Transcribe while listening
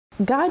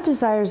God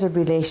desires a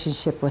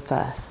relationship with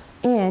us,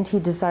 and He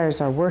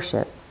desires our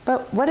worship.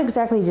 But what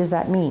exactly does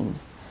that mean?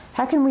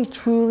 How can we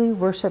truly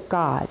worship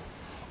God?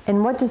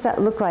 And what does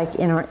that look like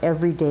in our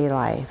everyday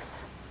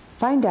lives?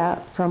 Find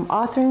out from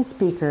author and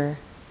speaker,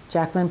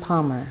 Jacqueline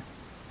Palmer.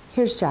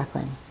 Here's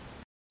Jacqueline.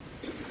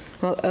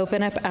 We'll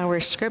open up our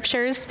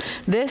scriptures.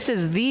 This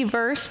is the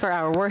verse for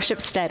our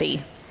worship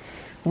study.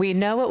 We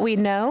know what we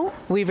know,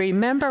 we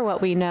remember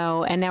what we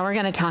know, and now we're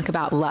going to talk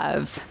about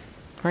love.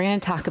 We're going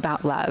to talk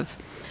about love.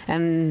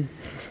 And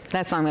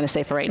that's all I'm going to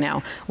say for right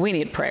now. We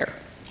need prayer.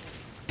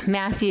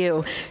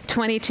 Matthew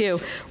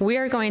 22, we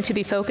are going to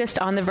be focused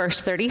on the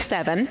verse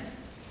 37.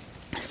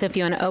 So if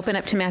you want to open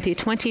up to Matthew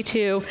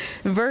 22,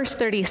 verse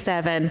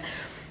 37,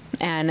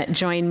 and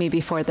join me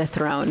before the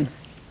throne.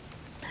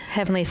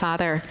 Heavenly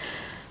Father,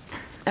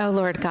 oh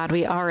Lord God,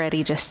 we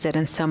already just sit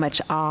in so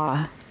much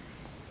awe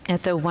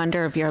at the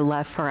wonder of your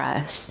love for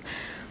us.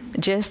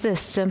 Just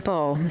this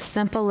simple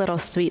little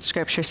sweet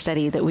scripture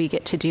study that we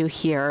get to do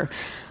here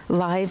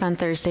live on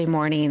Thursday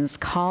mornings,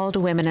 called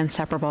Women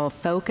Inseparable,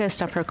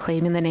 focused on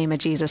proclaiming the name of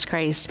Jesus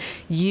Christ.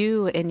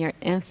 You in your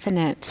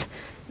infinite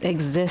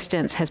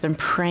existence has been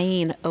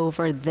praying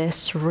over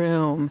this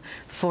room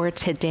for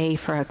today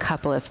for a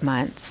couple of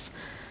months.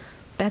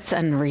 That's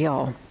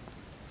unreal.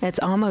 It's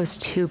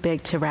almost too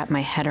big to wrap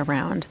my head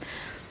around.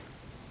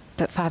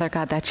 But Father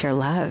God, that's your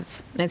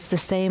love. It's the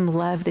same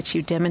love that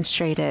you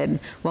demonstrated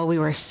while we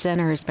were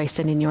sinners by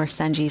sending your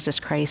Son, Jesus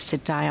Christ, to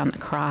die on the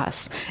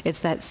cross. It's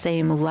that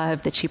same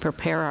love that you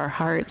prepare our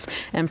hearts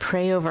and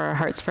pray over our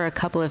hearts for a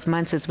couple of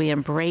months as we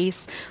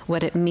embrace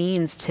what it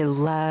means to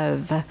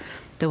love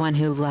the one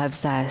who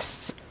loves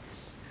us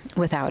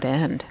without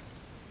end.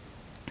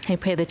 I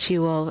pray that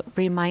you will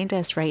remind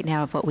us right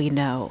now of what we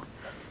know.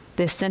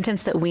 This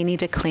sentence that we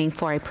need to cling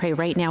for, I pray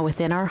right now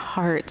within our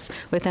hearts,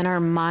 within our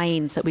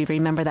minds, that we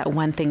remember that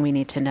one thing we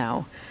need to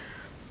know.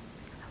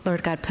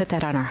 Lord God, put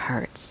that on our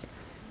hearts.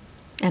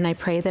 And I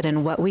pray that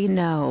in what we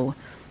know,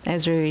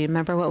 as we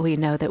remember what we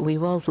know, that we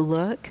will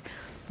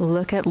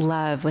look at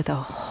love with a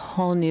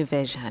whole new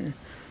vision.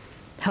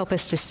 Help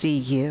us to see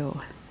you.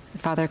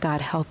 Father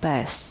God, help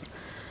us.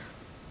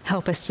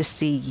 Help us to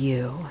see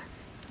you.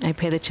 I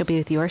pray that you'll be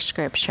with your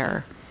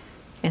scripture.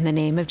 In the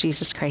name of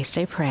Jesus Christ,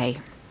 I pray.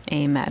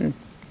 Amen.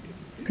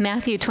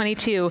 Matthew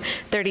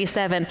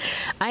 22:37.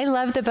 I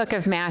love the book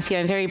of Matthew.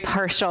 I'm very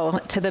partial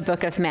to the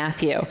book of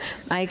Matthew.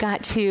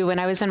 When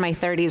I was in my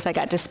 30s, I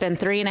got to spend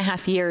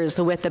 3.5 years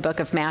with the book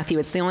of Matthew.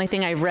 It's the only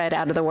thing I read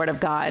out of the Word of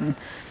God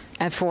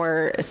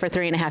for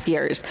 3.5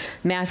 years.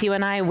 Matthew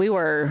and I, we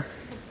were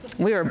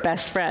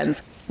best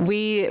friends.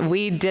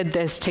 We did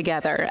this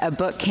together. A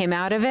book came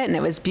out of it, and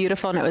it was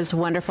beautiful, and it was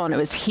wonderful, and it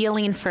was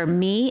healing for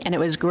me, and it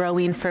was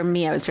growing for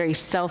me. I was very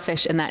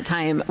selfish in that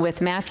time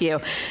with Matthew.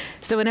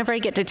 So whenever I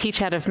get to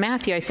teach out of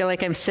Matthew, I feel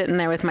like I'm sitting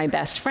there with my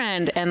best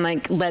friend, and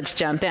let's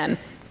jump in.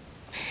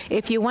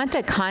 If you want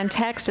the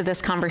context of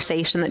this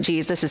conversation that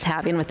Jesus is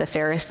having with the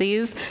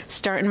Pharisees,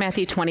 start in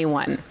Matthew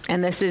 21.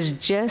 And this is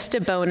just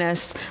a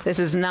bonus. This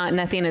is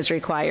nothing is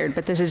required,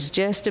 but this is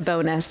just a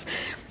bonus.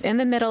 In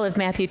the middle of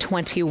Matthew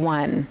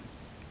 21,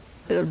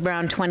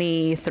 around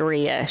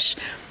 23-ish,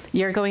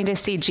 you're going to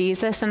see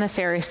Jesus and the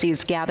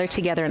Pharisees gather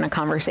together in a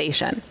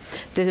conversation.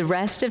 The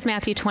rest of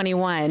Matthew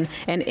 21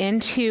 and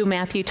into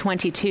Matthew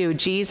 22,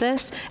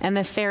 Jesus and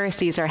the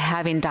Pharisees are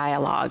having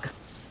dialogue.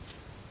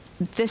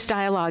 This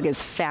dialogue is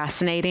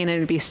fascinating, and it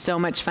would be so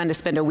much fun to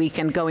spend a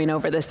weekend going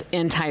over this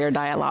entire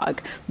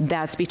dialogue.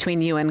 That's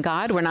between you and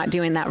God. We're not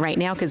doing that right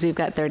now because we've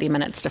got 30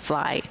 minutes to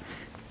fly.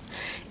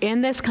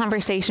 In this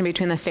conversation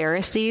between the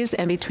Pharisees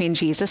and between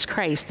Jesus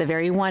Christ, the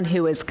very one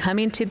who is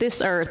coming to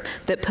this earth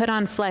that put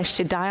on flesh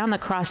to die on the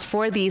cross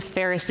for these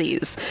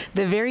Pharisees,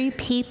 the very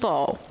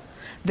people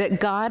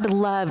that God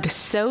loved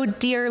so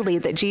dearly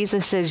that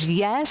Jesus says,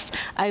 yes,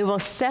 I will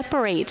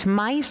separate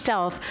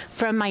myself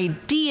from my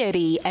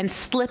deity and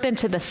slip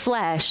into the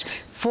flesh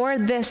for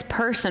this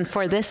person,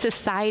 for this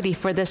society,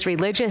 for this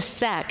religious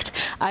sect.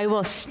 I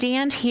will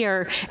stand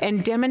here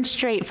and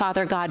demonstrate,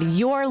 Father God,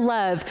 your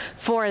love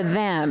for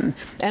them.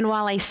 And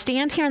while I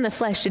stand here in the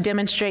flesh to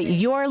demonstrate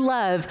your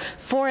love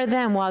for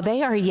them, while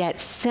they are yet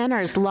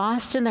sinners,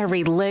 lost in their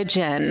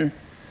religion,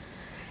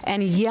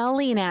 and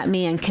yelling at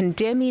me and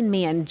condemning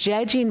me and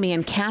judging me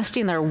and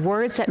casting their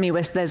words at me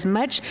with as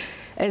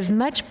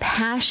much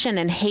passion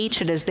and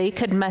hatred as they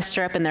could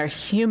muster up in their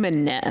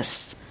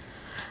humanness,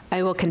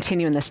 I will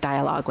continue in this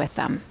dialogue with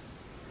them.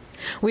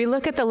 We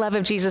look at the love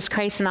of Jesus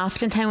Christ, and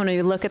oftentimes when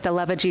we look at the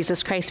love of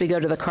Jesus Christ, we go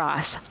to the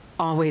cross.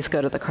 Always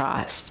go to the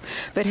cross.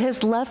 But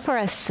his love for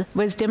us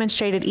was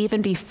demonstrated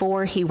even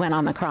before he went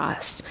on the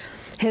cross.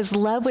 His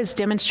love was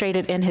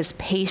demonstrated in his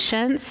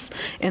patience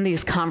in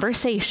these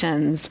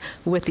conversations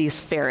with these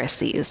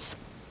Pharisees.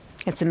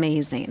 It's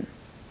amazing.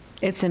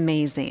 It's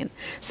amazing.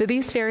 So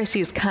these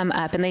Pharisees come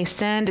up and they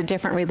send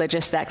different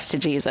religious sects to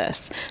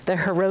Jesus. The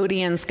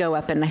Herodians go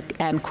up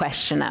and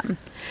question him.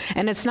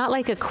 And it's not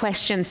like a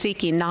question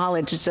seeking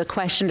knowledge. It's a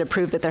question to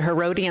prove that the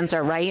Herodians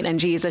are right and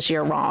Jesus,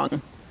 you're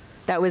wrong.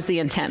 That was the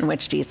intent in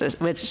which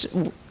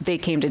they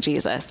came to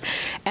Jesus.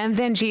 And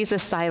then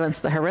Jesus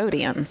silenced the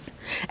Herodians.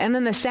 And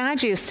then the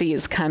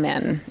Sadducees come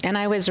in. And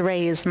I was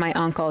raised, my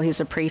uncle,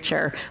 he's a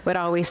preacher, would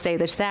always say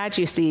the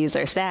Sadducees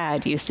are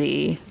sad, you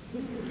see,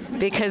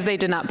 because they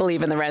did not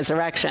believe in the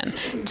resurrection.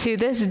 To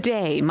this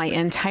day, my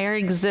entire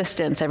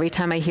existence, every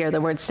time I hear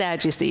the word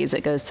Sadducees,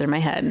 it goes through my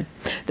head.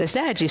 The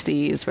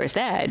Sadducees were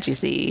sad, you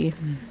see.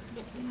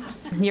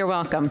 You're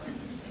welcome.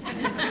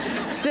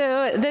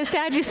 So the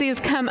Sadducees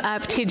come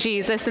up to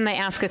Jesus and they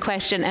ask a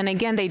question. And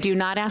again, they do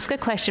not ask a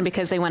question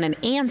because they want an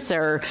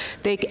answer.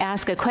 They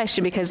ask a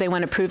question because they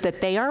want to prove that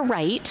they are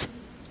right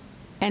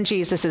and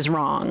Jesus is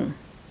wrong.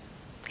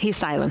 He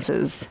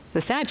silences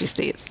the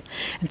Sadducees.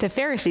 And the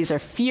Pharisees are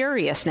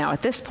furious now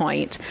at this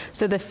point.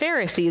 So the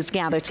Pharisees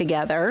gather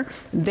together.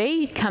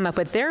 They come up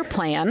with their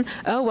plan.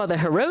 Oh, well, the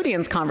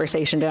Herodians'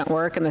 conversation didn't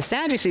work and the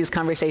Sadducees'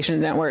 conversation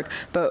didn't work,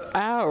 but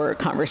our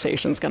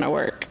conversation's going to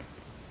work.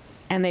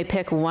 And they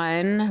pick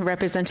one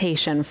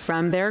representation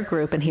from their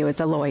group, and he was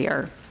a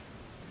lawyer.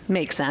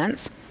 Makes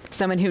sense.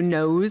 Someone who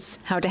knows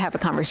how to have a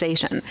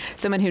conversation.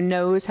 Someone who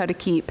knows how to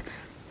keep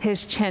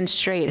his chin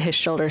straight, his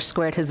shoulders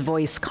squared, his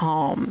voice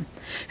calm.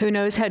 Who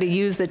knows how to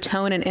use the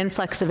tone and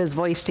inflex of his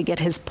voice to get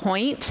his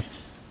point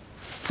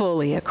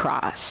fully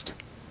across.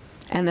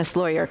 And this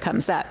lawyer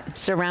comes up,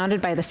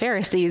 surrounded by the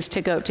Pharisees,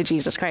 to go up to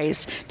Jesus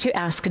Christ to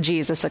ask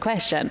Jesus a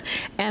question.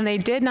 And they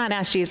did not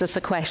ask Jesus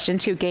a question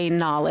to gain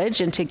knowledge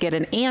and to get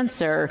an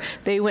answer.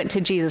 They went to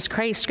Jesus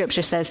Christ,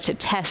 Scripture says, to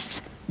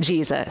test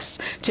Jesus,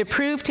 to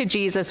prove to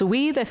Jesus,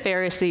 we the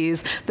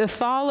Pharisees, the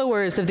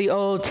followers of the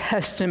Old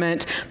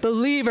Testament,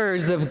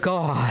 believers of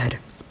God,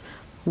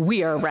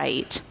 we are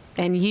right.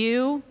 And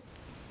you,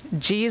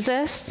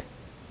 Jesus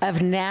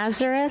of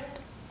Nazareth,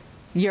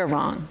 you're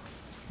wrong.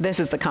 This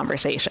is the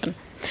conversation.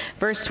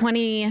 Verse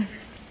 34.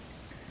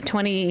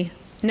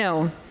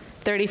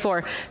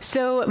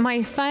 So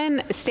my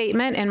fun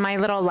statement in my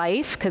little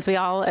life, because we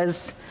all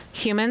as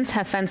humans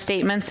have fun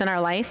statements in our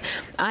life,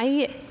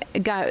 I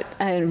got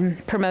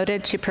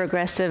promoted to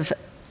progressive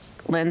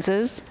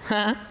lenses.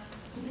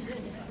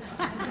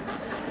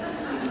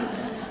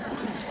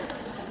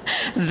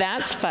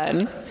 That's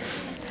fun.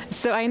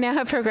 So I now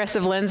have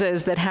progressive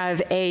lenses that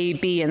have A,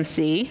 B, and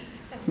C,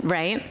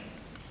 right?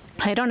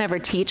 I don't ever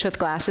teach with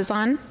glasses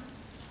on.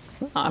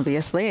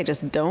 Obviously, I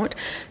just don't.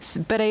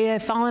 But I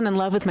have fallen in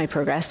love with my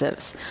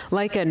progressives.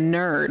 Like a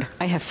nerd,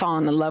 I have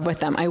fallen in love with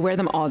them. I wear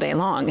them all day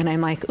long. And I'm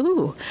like,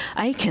 ooh,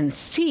 I can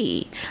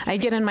see. I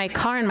get in my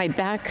car and my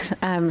back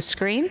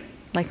screen,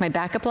 like my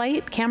backup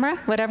light, camera,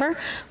 whatever,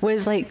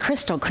 was like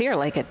crystal clear,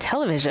 like a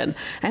television.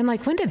 I'm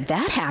like, when did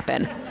that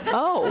happen?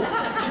 Oh,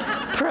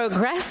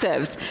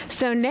 progressives.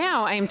 So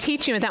now I'm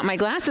teaching without my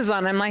glasses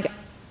on. I'm like,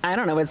 I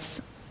don't know,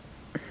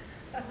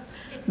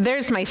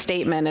 there's my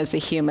statement as a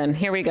human.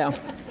 Here we go.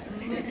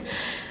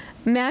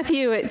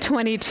 Matthew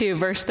 22,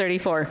 verse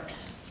 34.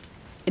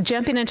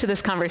 Jumping into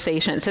this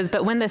conversation, it says,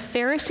 but when the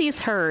Pharisees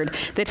heard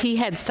that he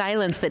had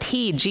silenced, that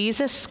he,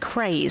 Jesus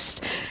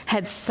Christ,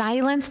 had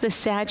silenced the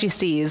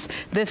Sadducees,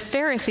 the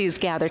Pharisees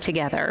gathered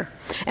together.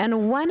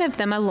 And one of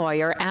them, a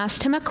lawyer,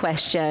 asked him a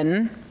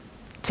question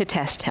to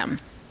test him.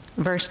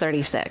 Verse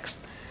 36.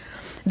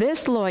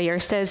 This lawyer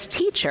says,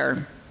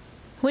 Teacher,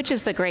 which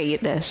is the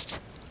greatest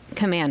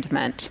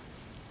commandment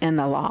in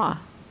the law?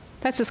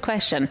 That's his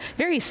question.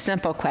 Very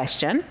simple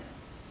question.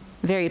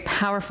 Very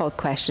powerful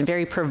question.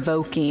 Very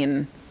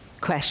provoking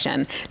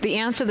question. The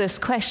answer to this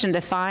question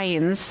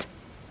defines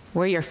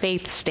where your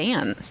faith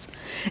stands.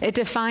 It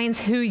defines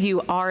who you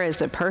are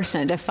as a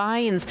person. It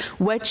defines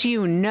what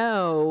you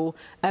know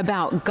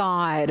about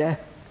God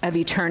of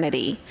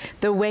eternity.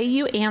 The way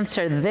you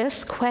answer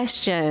this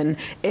question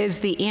is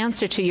the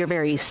answer to your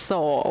very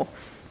soul.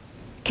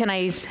 Can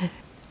I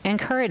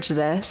encourage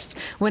this?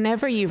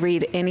 Whenever you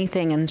read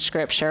anything in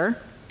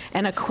Scripture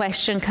and a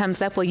question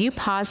comes up, will you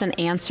pause and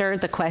answer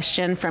the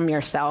question from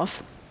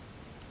yourself?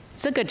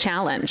 It's a good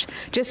challenge.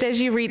 Just as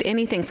you read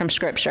anything from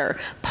Scripture,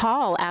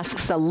 Paul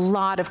asks a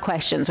lot of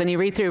questions. When you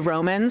read through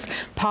Romans,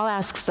 Paul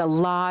asks a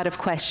lot of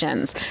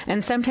questions.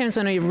 And sometimes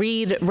when we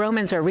read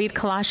Romans or read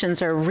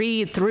Colossians or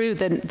read through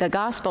the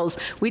Gospels,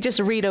 we just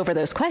read over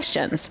those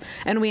questions.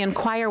 And we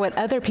inquire what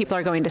other people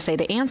are going to say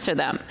to answer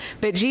them.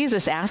 But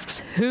Jesus asks,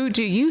 who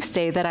do you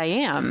say that I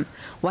am?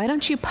 Why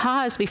don't you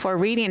pause before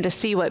reading to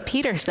see what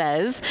Peter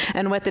says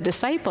and what the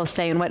disciples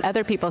say and what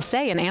other people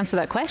say and answer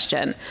that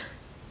question?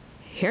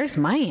 Here's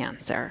my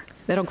answer.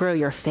 That'll grow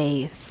your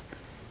faith.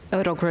 Oh,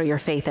 it'll grow your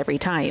faith every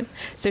time.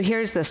 So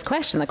here's this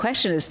question. The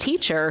question is,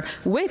 Teacher,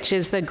 which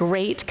is the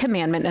great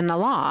commandment in the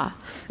law?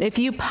 If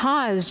you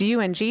paused, you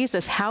and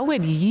Jesus, how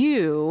would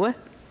you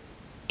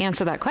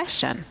answer that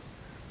question?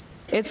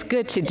 It's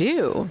good to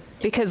do,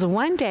 because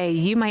one day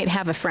you might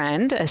have a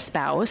friend, a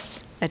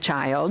spouse, a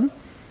child,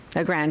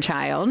 a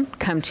grandchild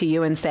come to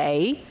you and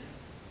say,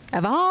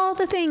 of all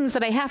the things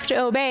that I have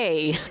to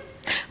obey,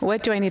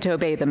 what do I need to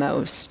obey the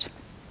most?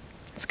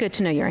 It's good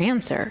to know your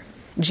answer.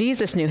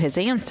 Jesus knew his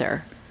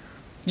answer.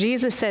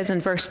 Jesus says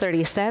in verse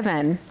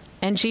 37,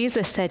 and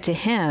Jesus said to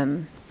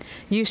him,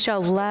 you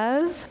shall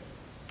love,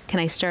 can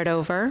I start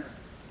over?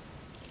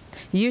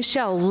 You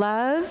shall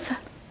love.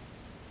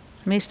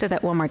 Let me say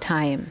that one more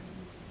time.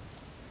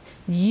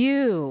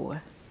 You,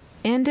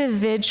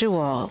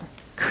 individual,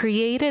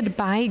 created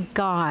by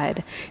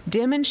God,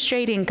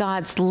 demonstrating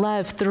God's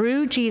love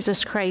through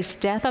Jesus Christ's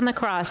death on the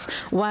cross,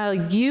 while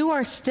you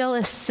are still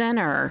a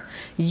sinner,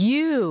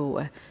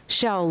 you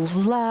shall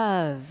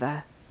love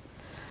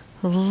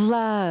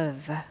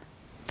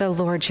the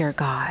Lord your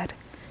God.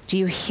 Do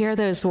you hear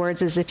those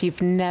words as if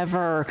you've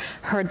never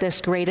heard this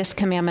greatest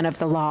commandment of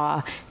the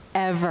law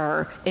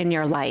ever in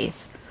your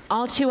life?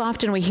 All too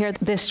often we hear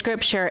this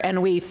scripture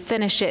and we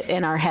finish it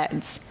in our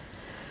heads.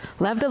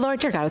 Love the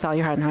Lord your God with all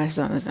your heart and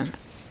mind.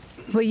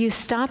 Will you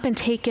stop and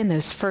take in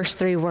those first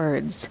three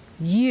words?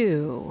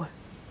 You,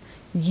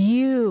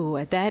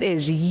 that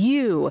is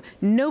you.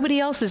 Nobody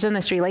else is in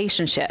this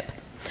relationship.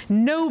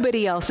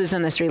 Nobody else is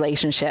in this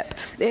relationship.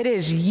 It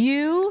is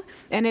you,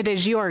 and it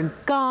is your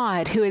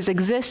God who has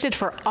existed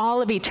for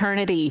all of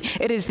eternity.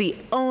 It is the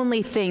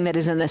only thing that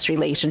is in this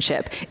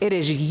relationship. It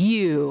is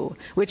you,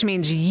 which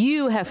means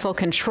you have full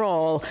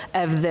control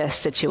of this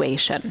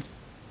situation.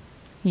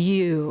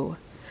 You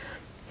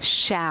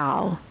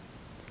shall.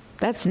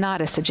 That's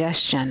not a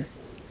suggestion.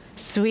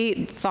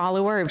 Sweet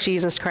follower of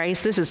Jesus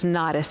Christ, this is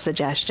not a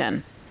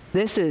suggestion.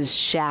 This is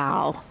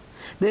shall.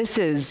 This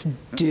is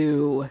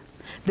do.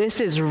 This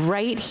is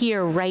right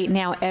here, right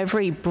now.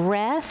 Every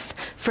breath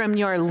from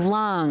your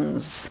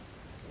lungs,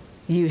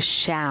 you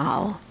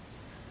shall.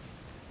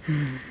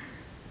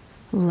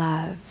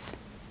 Love.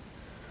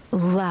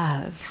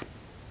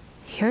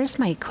 Here's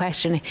my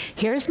question.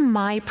 Here's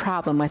my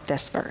problem with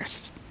this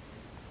verse.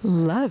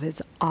 Love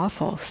is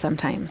awful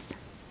sometimes.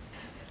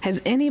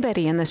 Has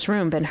anybody in this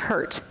room been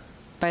hurt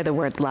by the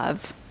word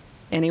love?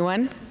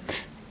 Anyone?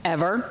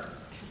 Ever?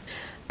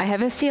 I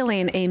have a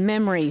feeling a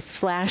memory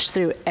flashed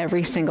through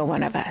every single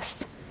one of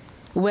us.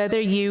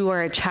 Whether you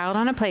were a child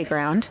on a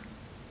playground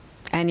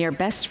and your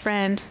best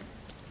friend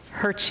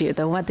hurt you,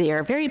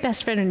 your very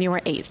best friend when you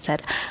were 8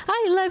 said,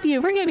 I love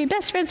you, we're going to be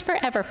best friends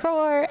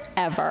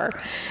forever.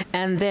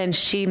 And then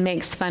she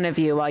makes fun of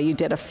you while you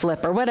did a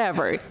flip or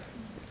whatever.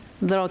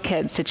 Little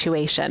kid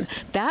situation.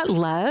 That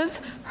love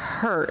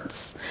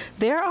hurts.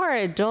 There are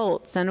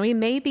adults, and we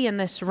may be in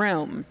this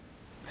room,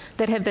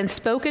 that have been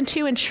spoken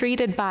to and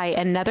treated by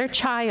another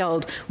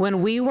child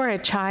when we were a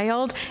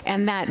child,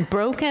 and that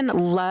broken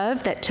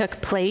love that took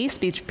place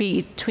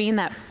between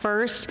that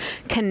first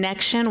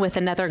connection with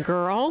another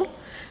girl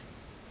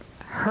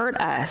hurt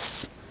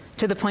us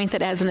to the point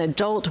that as an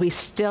adult we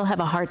still have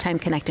a hard time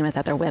connecting with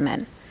other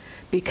women,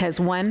 because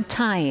one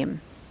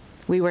time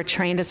we were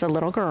trained as a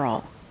little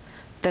girl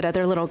that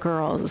other little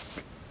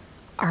girls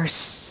are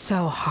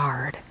so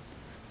hard.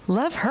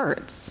 Love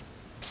hurts.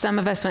 Some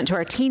of us went to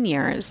our teen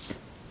years.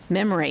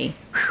 Memory.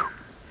 Whew.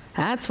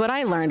 That's what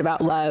I learned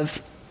about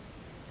love.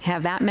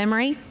 Have that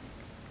memory?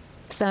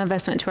 Some of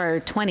us went to our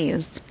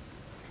 20s.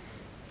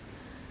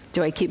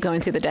 Do I keep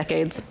going through the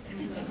decades?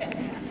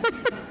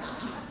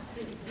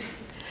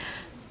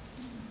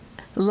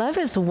 Love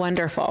is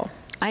wonderful.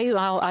 I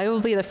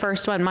will be the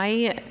first one.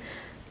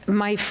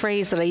 My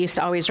phrase that I used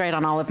to always write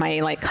on all of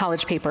my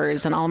college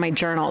papers and all my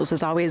journals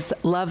is always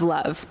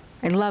love.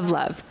 I love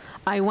love.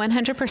 I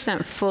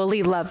 100%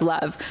 fully love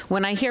love.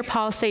 When I hear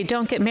Paul say,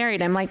 don't get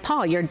married, I'm like,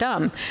 Paul, you're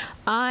dumb.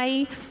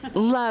 I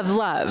love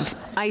love.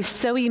 I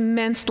so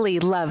immensely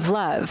love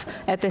love.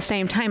 At the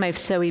same time, I've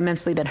so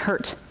immensely been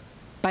hurt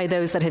by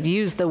those that have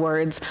used the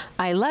words,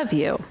 I love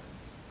you.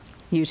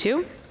 You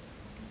too?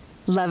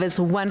 Love is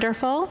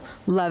wonderful.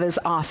 Love is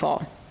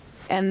awful.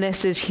 And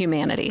this is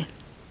humanity.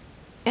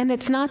 And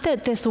it's not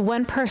that this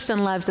one person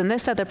loves and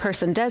this other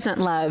person doesn't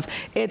love.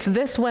 It's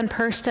this one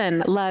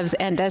person loves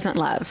and doesn't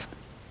love.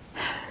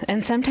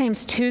 And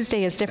sometimes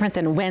Tuesday is different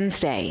than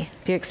Wednesday.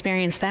 Have you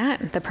experienced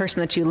that? The person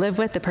that you live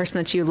with, the person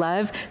that you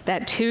love,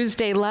 that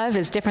Tuesday love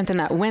is different than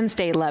that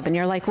Wednesday love. And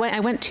you're like, what? I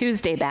went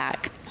Tuesday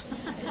back.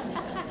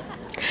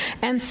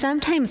 And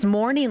sometimes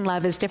morning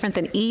love is different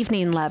than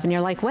evening love. And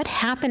you're like, what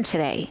happened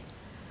today?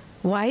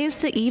 Why is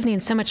the evening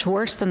so much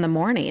worse than the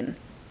morning?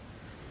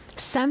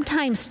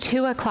 Sometimes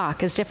 2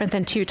 o'clock is different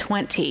than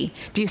 2:20.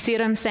 Do you see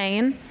what I'm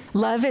saying?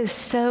 Love is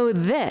so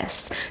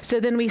this. So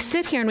then we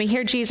sit here and we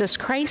hear Jesus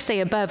Christ say,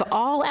 above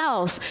all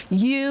else,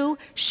 you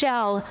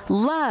shall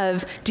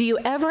love. Do you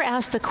ever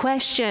ask the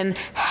question,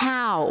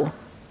 how?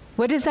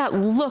 What does that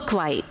look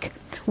like?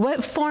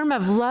 What form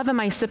of love am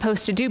I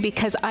supposed to do?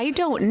 Because I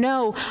don't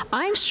know.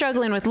 I'm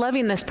struggling with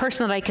loving this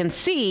person that I can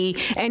see,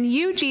 and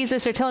you,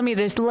 Jesus, are telling me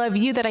to love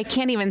you that I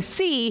can't even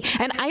see,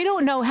 and I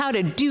don't know how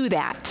to do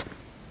that.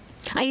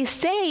 I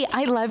say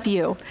I love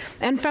you,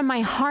 and from my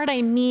heart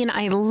I mean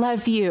I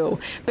love you.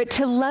 But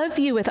to love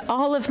you with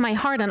all of my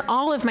heart and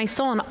all of my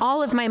soul and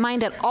all of my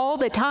mind at all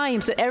the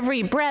times, at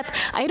every breath,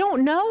 I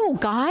don't know,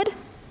 God.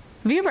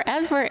 Have you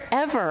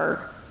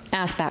ever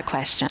asked that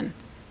question?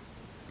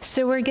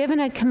 So we're given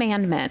a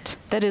commandment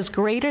that is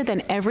greater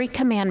than every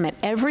commandment.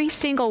 Every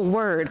single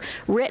word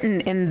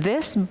written in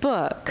this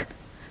book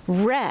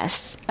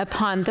rests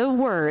upon the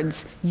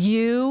words,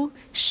 you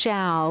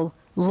shall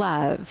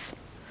love.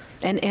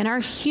 And in our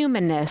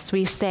humanness,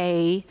 we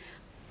say,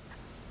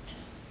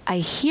 I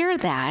hear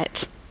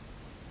that.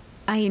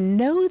 I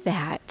know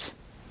that.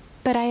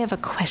 But I have a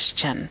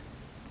question.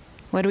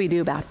 What do we do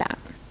about that?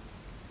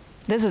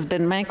 This has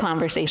been my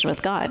conversation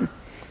with God.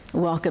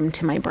 Welcome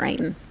to my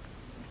brain.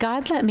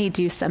 God let me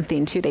do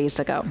something 2 days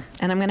ago,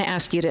 and I'm going to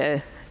ask you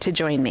to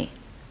join me.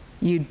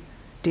 You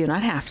do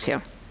not have to,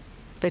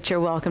 but you're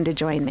welcome to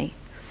join me.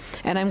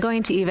 And I'm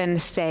going to even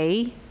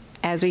say,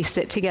 as we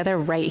sit together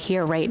right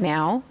here, right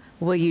now,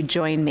 will you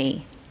join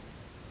me?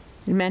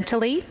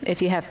 Mentally, if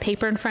you have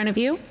paper in front of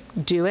you,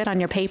 do it on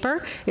your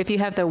paper. If you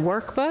have the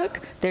workbook,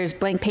 there's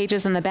blank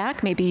pages in the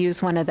back, maybe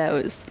use one of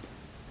those.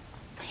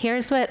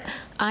 Here's what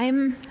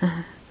I'm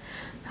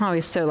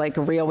always so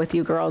real with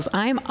you girls.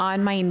 I'm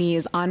on my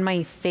knees, on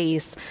my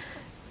face,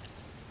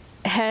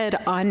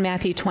 head on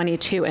Matthew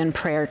 22 in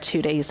prayer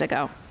 2 days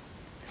ago.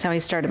 That's how I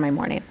started my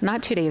morning.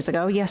 Not 2 days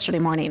ago, yesterday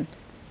morning.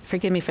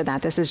 Forgive me for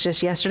that. This is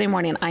just yesterday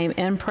morning. I am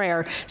in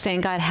prayer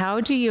saying, God,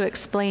 how do you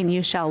explain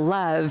you shall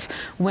love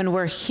when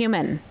we're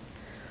human?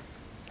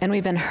 And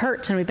we've been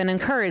hurt and we've been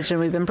encouraged and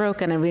we've been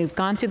broken and we've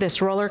gone through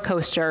this roller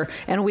coaster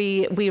and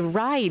we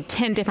ride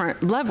 10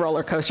 different love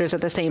roller coasters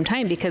at the same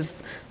time because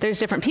there's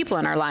different people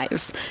in our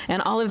lives.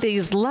 And all of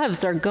these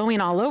loves are going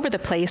all over the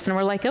place and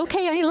we're like,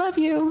 okay, I love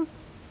you.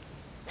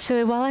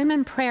 So while I'm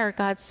in prayer,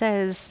 God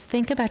says,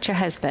 think about your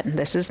husband.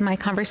 This is my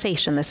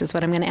conversation. This is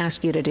what I'm going to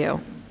ask you to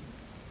do.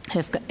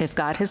 If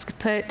God has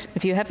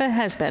if you have a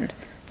husband,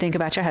 think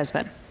about your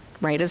husband.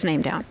 Write his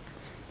name down.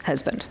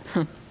 Husband.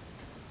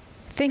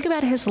 Think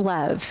about his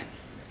love.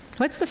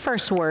 What's the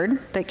first word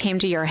that came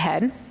to your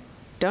head?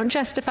 Don't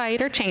justify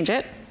it or change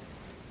it.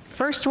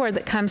 First word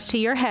that comes to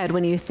your head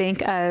when you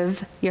think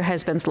of your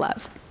husband's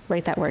love.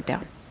 Write that word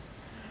down.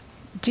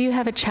 Do you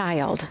have a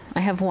child?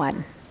 I have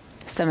one.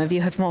 Some of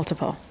you have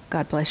multiple.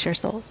 God bless your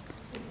souls.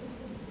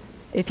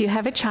 If you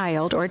have a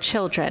child or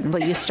children,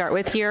 will you start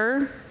with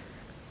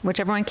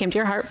whichever one came to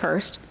your heart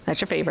first?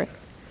 That's your favorite.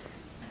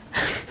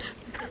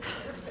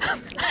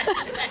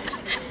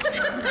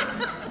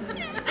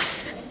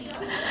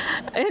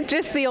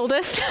 Just the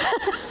oldest.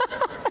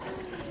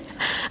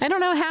 I don't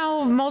know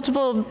how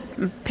multiple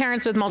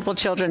parents with multiple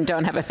children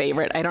don't have a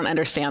favorite. I don't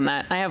understand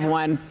that. I have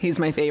one. He's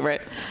my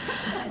favorite.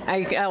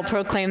 I'll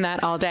proclaim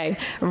that all day.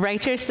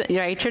 Write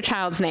your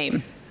child's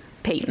name,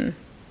 Peyton.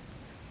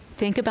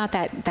 Think about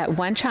that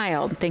one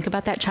child. Think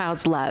about that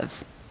child's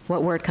love.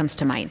 What word comes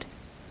to mind?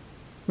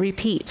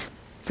 Repeat.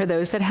 For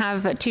those that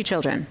have 2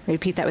 children,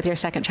 repeat that with your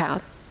second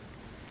child.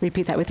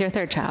 Repeat that with your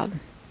third child,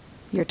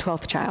 your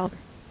 12th child.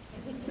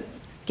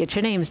 Get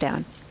your names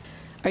down.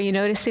 Are you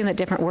noticing that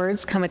different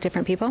words come with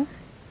different people?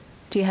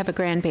 Do you have a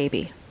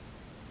grandbaby?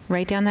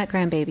 Write down that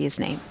grandbaby's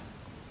name.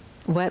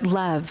 What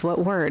love, what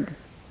word?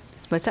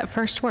 What's that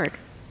first word?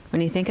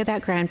 When you think of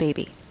that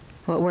grandbaby,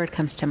 what word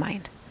comes to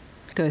mind?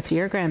 Go through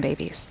your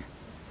grandbabies.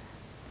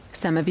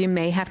 Some of you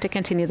may have to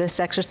continue this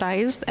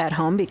exercise at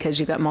home because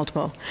you've got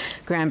multiple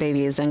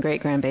grandbabies and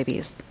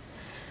great-grandbabies.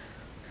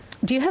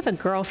 Do you have a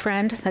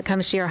girlfriend that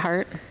comes to your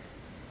heart?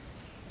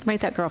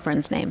 Write that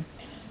girlfriend's name.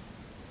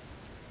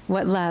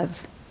 What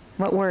love,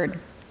 what word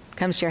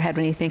comes to your head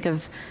when you think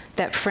of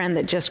that friend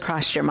that just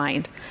crossed your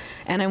mind?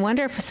 And I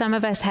wonder if some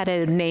of us had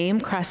a name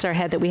cross our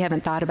head that we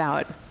haven't thought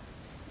about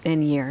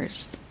in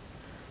years.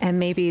 And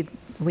maybe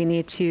we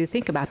need to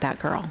think about that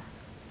girl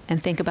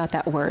and think about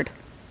that word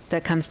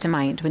that comes to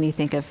mind when you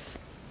think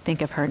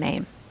of her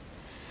name.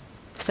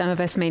 Some of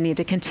us may need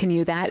to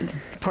continue that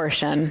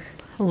portion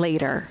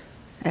later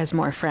as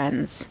more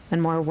friends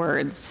and more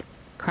words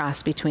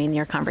cross between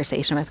your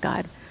conversation with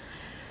God.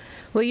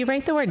 Will you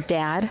write the word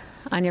dad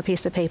on your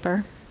piece of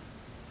paper?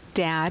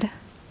 Dad.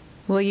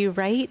 Will you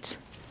write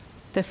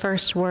the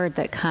first word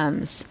that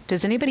comes?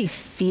 Does anybody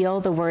feel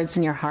the words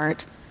in your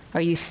heart?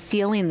 Are you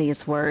feeling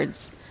these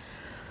words?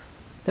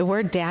 The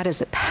word dad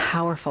is a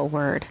powerful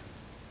word.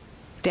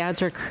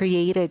 Dads were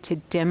created to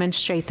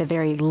demonstrate the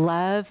very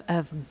love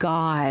of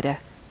God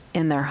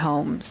in their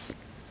homes.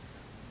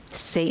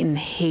 Satan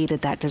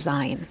hated that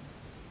design.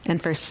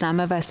 And for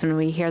some of us, when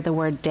we hear the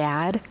word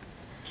dad,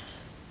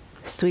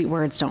 sweet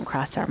words don't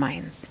cross our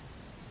minds.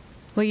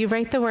 Will you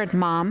write the word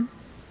mom?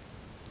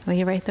 Will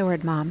you write the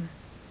word mom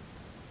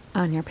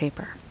on your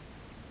paper?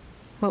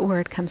 What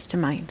word comes to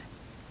mind?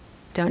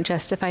 Don't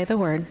justify the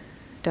word.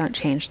 Don't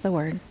change the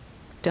word.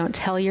 Don't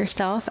tell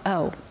yourself,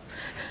 oh,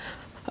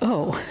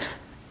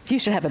 you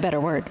should have a better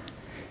word.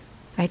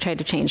 I tried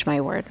to change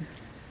my word.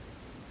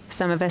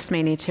 Some of us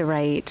may need to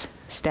write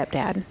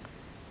stepdad,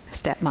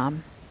 stepmom.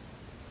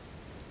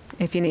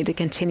 If you need to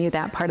continue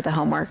that part of the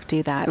homework,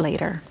 do that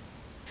later.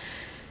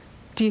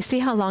 Do you see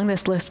how long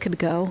this list could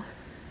go?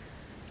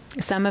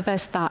 Some of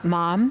us thought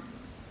mom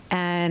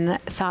and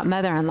thought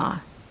mother-in-law.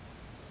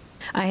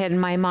 I had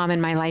my mom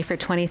in my life for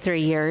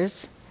 23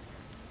 years,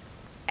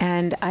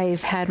 and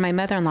I've had my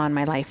mother-in-law in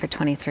my life for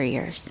 23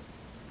 years.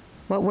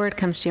 What word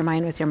comes to your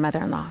mind with your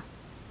mother-in-law?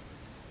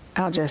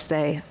 I'll just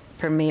say,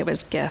 for me, it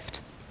was gift.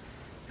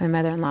 My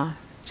mother-in-law,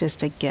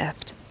 just a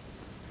gift.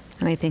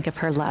 And I think of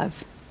her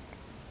love.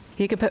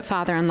 You could put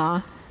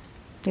father-in-law.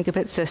 You could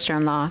put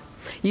sister-in-law.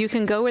 You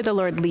can go where the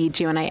Lord leads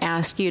you, and I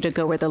ask you to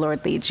go where the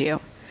Lord leads you.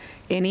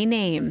 any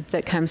name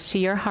that comes to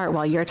your heart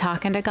while you're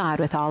talking to God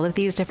with all of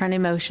these different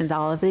emotions,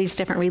 all of these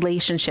different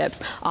relationships,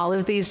 all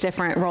of these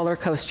different roller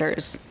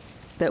coasters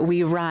that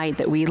we ride,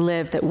 that we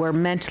live, that we're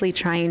mentally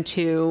trying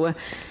to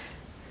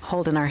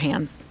hold in our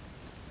hands.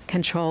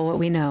 Control what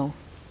we know.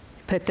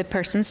 Put the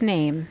person's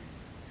name,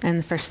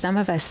 and for some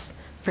of us,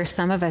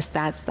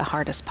 that's the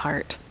hardest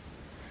part.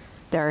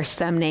 There are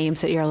some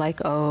names that you're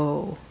like,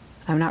 oh,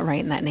 I'm not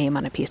writing that name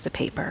on a piece of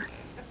paper.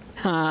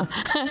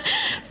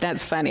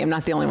 That's funny. I'm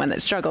not the only one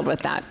that struggled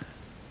with that.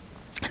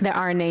 There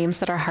are names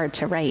that are hard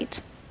to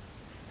write.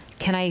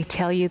 Can I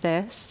tell you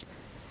this?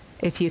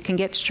 If you can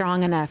get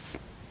strong enough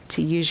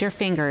to use your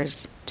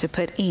fingers to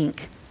put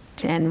ink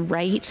and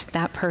write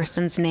that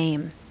person's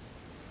name,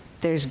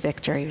 there's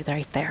victory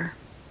right there.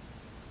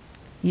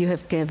 You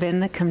have given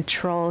the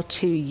control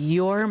to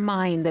your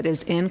mind that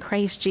is in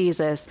Christ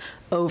Jesus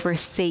over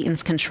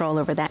Satan's control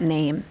over that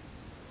name.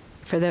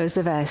 For those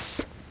of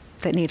us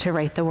that need to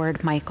write the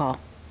word Michael,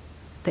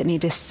 that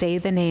need to say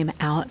the name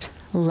out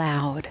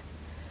loud,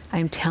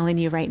 I'm telling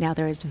you right now,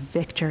 there is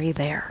victory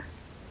there.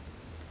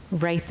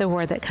 Write the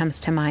word that comes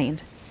to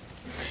mind.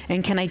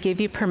 And can I give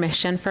you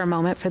permission for a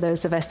moment, for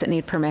those of us that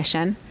need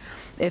permission?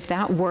 If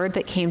that word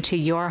that came to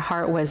your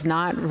heart was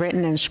not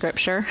written in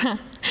Scripture,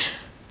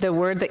 the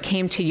word that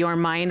came to your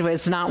mind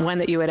was not one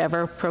that you would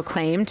ever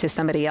proclaim to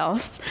somebody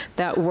else,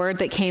 that word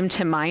that came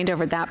to mind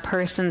over that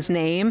person's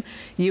name,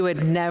 you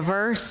would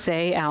never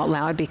say out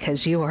loud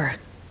because you are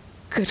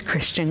a good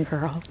Christian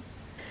girl.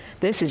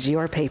 This is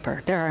your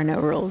paper. There are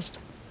no rules.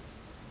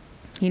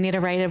 You need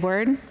to write a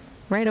word?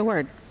 Write a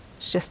word.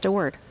 It's just a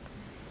word.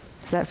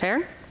 Is that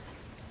fair?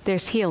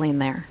 There's healing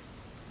there.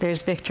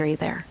 There's victory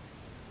there.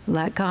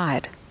 Let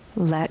God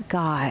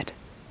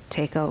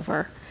take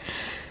over.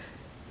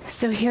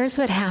 So here's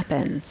what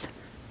happens.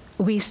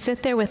 We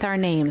sit there with our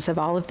names of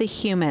all of the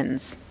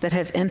humans that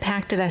have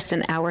impacted us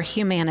in our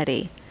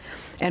humanity,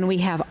 and we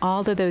have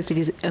all of those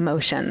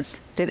emotions.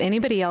 Did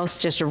anybody else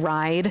just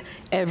ride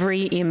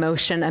every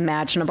emotion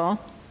imaginable?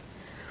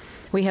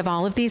 We have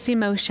all of these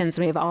emotions,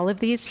 we have all of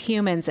these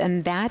humans,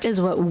 and that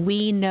is what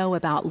we know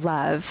about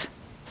love.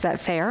 Is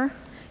that fair?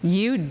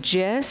 You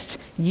just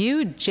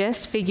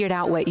figured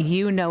out what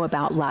you know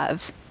about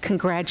love.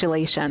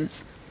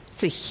 Congratulations.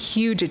 It's a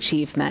huge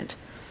achievement.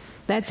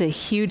 That's a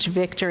huge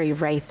victory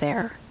right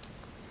there.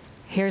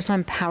 Here's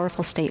one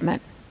powerful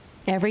statement.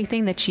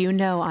 Everything that you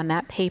know on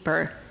that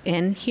paper,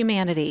 in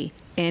humanity,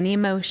 in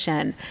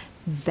emotion,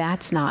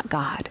 that's not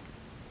God.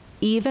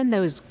 Even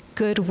those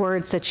good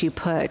words that you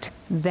put,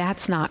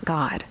 that's not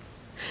God.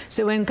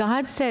 So when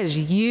God says,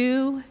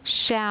 you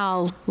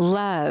shall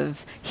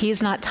love,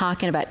 he's not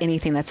talking about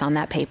anything that's on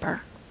that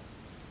paper.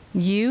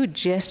 You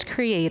just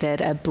created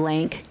a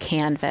blank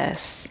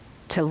canvas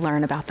to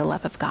learn about the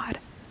love of God.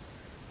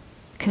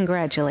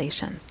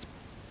 Congratulations.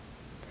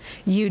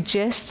 You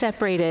just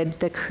separated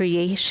the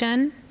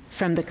creation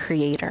from the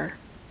Creator.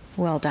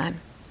 Well done.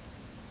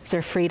 Is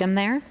there freedom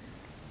there?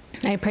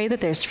 I pray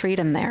that there's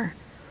freedom there.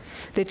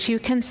 That you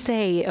can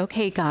say,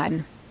 okay,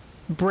 God,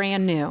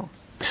 brand new.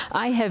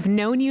 I have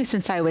known you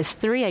since I was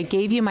 3. I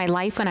gave you my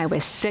life when I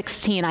was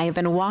 16. I have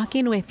been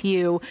walking with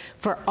you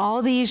for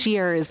all these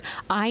years.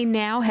 I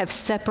now have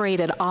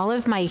separated all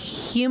of my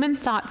human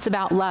thoughts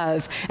about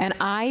love, and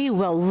I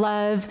will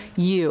love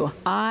you.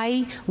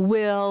 I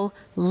will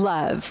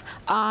love.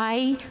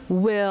 I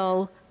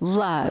will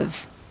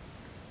love.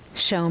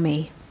 Show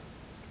me.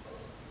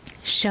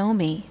 Show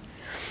me.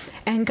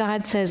 And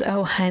God says,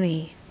 oh,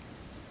 honey,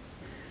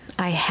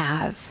 I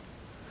have,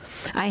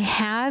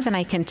 and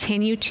I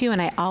continue to,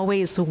 and I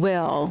always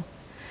will.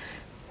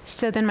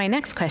 So then my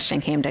next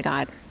question came to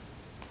God.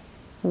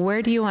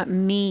 Where do you want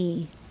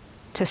me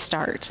to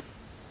start?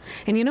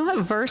 And you know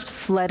what verse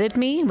flooded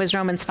me? Was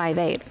Romans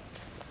 5:8.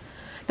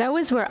 That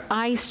was where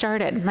I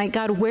started. Like,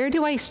 God, where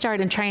do I start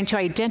in trying to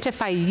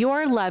identify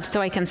your love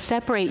so I can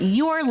separate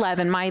your love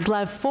and my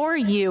love for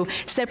you,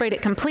 separate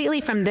it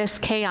completely from this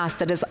chaos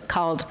that is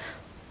called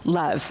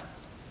love,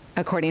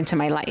 according to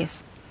my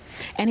life?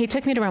 And he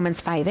took me to Romans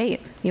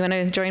 5:8. You want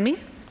to join me?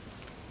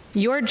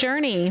 Your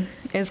journey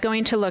is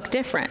going to look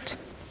different.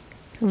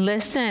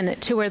 Listen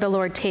to where the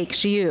Lord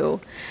takes you.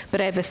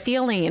 But I have a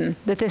feeling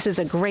that this is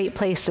a great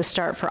place to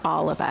start for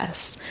all of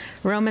us.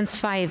 Romans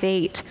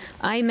 5:8.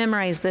 I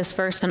memorized this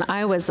verse when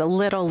I was a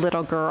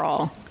little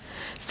girl.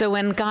 So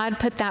when God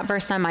put that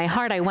verse on my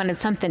heart, I wanted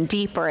something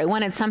deeper. I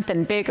wanted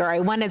something bigger.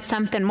 I wanted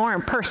something more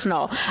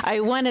impersonal.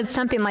 I wanted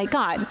something like,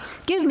 God,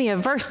 give me a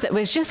verse that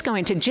was just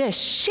going to just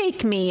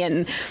shake me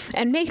and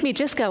make me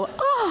just go,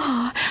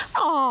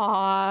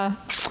 oh,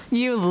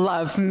 you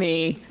love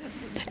me.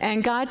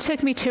 And God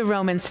took me to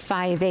Romans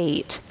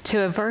 5:8,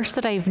 to a verse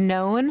that I've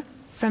known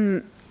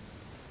from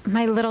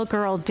my little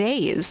girl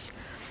days.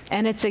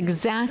 And it's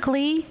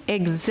exactly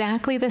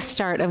the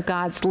start of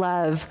God's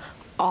love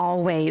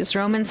always.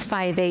 Romans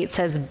 5:8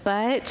 says,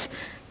 but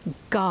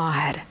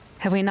God,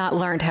 have we not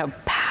learned how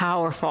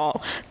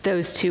powerful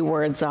those two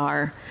words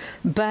are?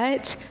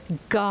 But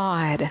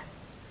God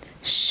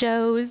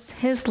shows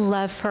his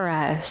love for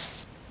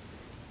us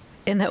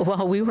in that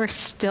while we were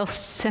still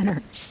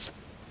sinners,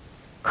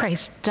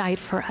 Christ died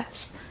for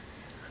us.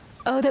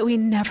 Oh, that we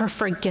never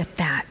forget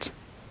that.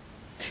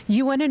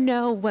 You want to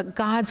know what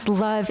God's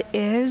love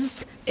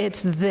is?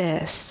 It's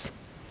this.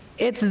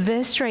 It's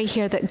this right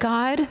here that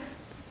God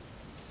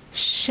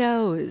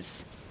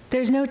shows.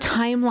 There's no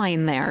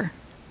timeline there.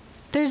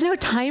 There's no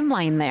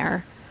timeline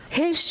there.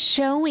 His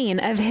showing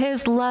of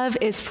his love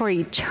is for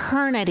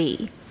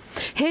eternity.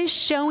 His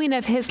showing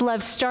of his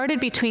love started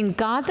between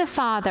God the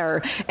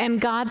Father and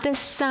God the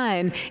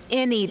Son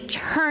in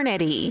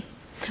eternity.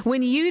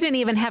 When you didn't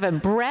even have a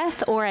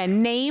breath or a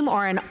name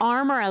or an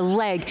arm or a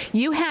leg,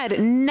 you had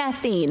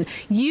nothing.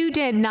 You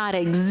did not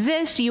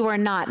exist. You were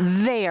not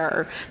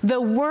there. The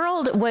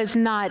world was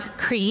not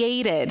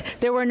created.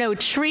 There were no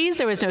trees.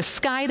 There was no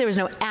sky. There was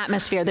no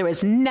atmosphere. There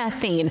was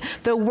nothing.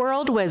 The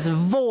world was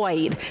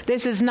void.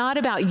 This is not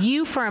about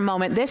you for a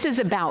moment. This is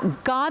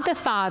about God the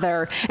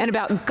Father and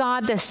about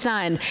God the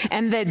Son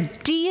and the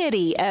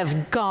deity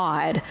of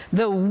God,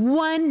 the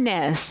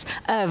oneness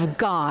of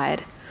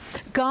God.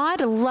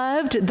 God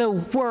loved the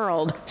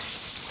world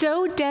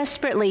so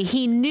desperately.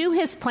 He knew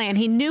his plan.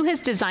 He knew his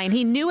design.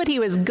 He knew what he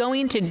was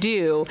going to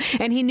do.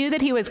 And he knew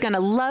that he was going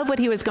to love what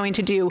he was going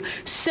to do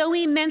so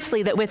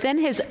immensely that within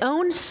his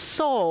own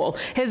soul,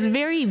 his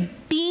very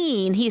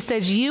being, he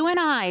says, you and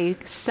I,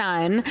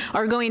 son,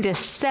 are going to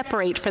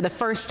separate for the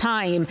first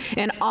time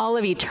in all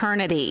of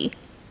eternity.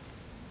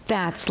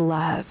 That's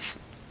love.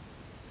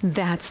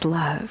 That's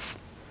love.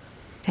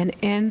 And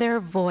in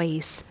their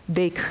voice,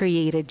 they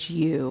created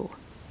you.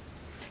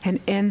 And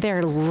in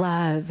their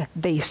love,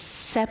 they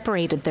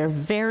separated their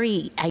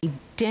very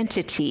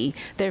identity,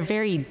 their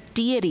very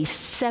deity,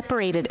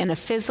 separated in a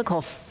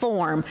physical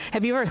form.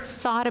 Have you ever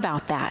thought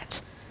about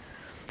that?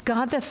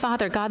 God the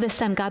Father, God the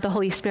Son, God the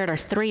Holy Spirit are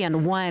three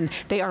in one.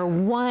 They are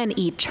one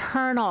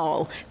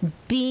eternal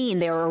being.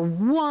 They are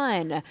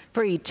one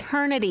for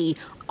eternity,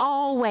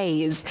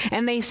 always.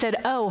 And they said,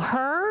 oh,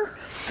 her?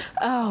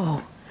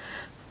 Oh,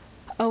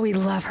 we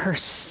love her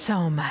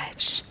so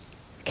much.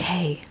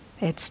 Okay,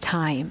 it's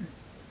time.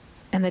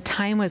 And the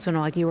time was when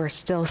while you were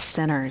still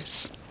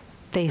sinners,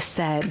 they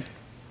said,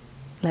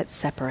 let's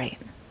separate.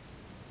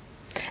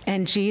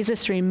 And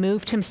Jesus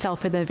removed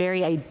himself from the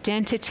very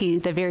identity,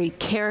 the very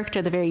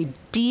character, the very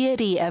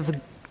deity of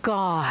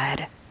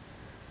God,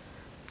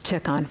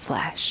 took on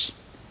flesh.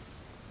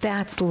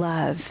 That's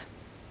love.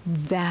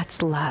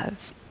 That's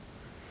love.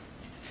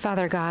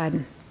 Father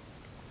God,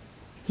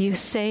 you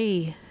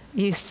say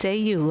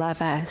you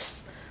love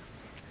us.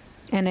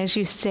 And as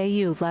you say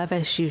you love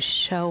us, you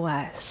show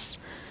us.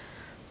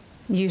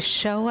 You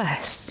show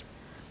us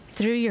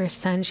through your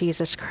Son,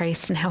 Jesus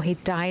Christ, and how he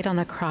died on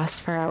the cross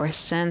for our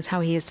sins,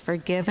 how he has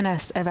forgiven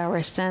us of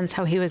our sins,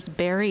 how he was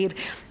buried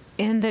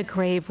in the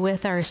grave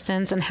with our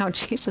sins, and how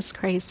Jesus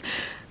Christ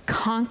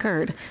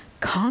conquered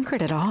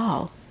it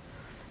all.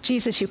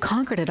 Jesus, you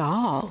conquered it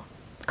all.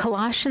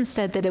 Colossians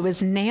said that it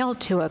was nailed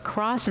to a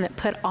cross and it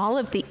put all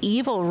of the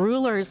evil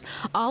rulers,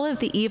 all of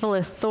the evil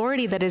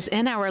authority that is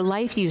in our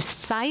life, you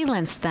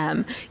silenced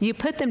them. You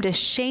put them to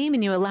shame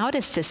and you allowed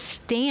us to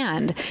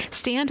stand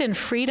in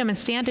freedom and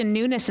stand in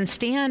newness and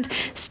stand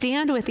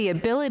with the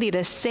ability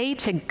to say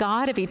to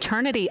God of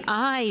eternity,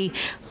 I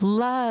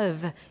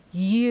love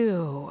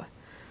you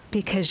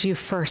because you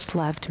first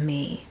loved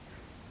me.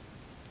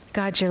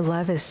 God, your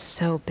love is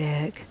so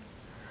big.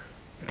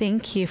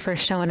 Thank you for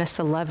showing us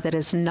a love that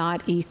is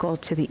not equal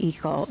to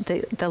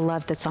the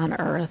love that's on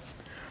earth.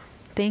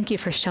 Thank you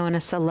for showing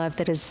us a love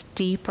that is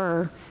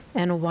deeper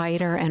and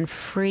wider and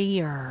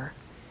freer,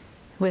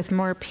 with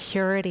more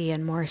purity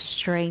and more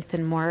strength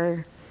and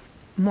more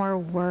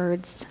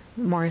words,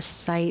 more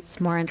sights,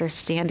 more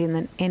understanding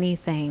than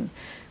anything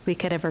we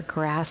could ever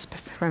grasp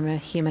from a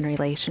human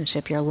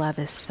relationship. Your love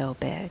is so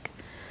big.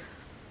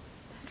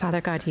 Father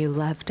God, you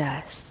loved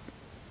us.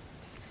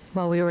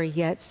 While we were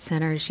yet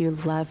sinners, you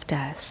loved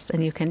us,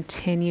 and you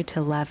continue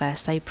to love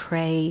us. I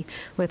pray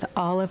with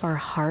all of our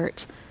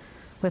heart,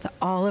 with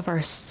all of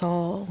our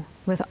soul,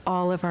 with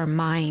all of our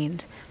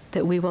mind,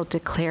 that we will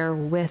declare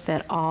with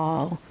it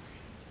all,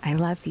 I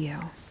love you.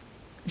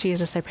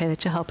 Jesus, I pray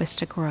that you'll help us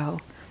to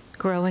grow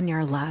in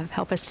your love.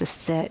 Help us to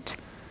sit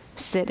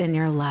in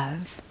your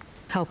love.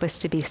 Help us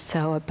to be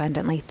so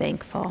abundantly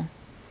thankful.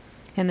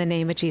 In the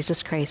name of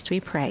Jesus Christ, we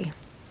pray.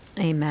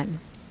 Amen.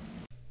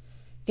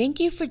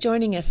 Thank you for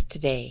joining us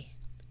today.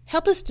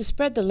 Help us to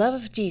spread the love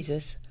of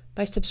Jesus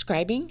by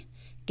subscribing,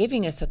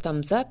 giving us a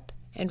thumbs up,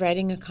 and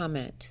writing a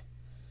comment.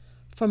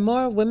 For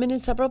more Women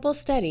Inseparable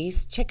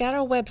studies, check out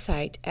our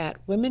website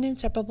at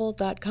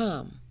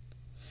womeninseparable.com.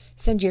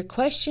 Send your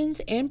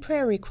questions and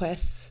prayer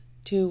requests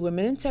to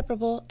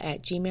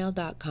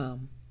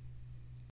womeninseparable@gmail.com.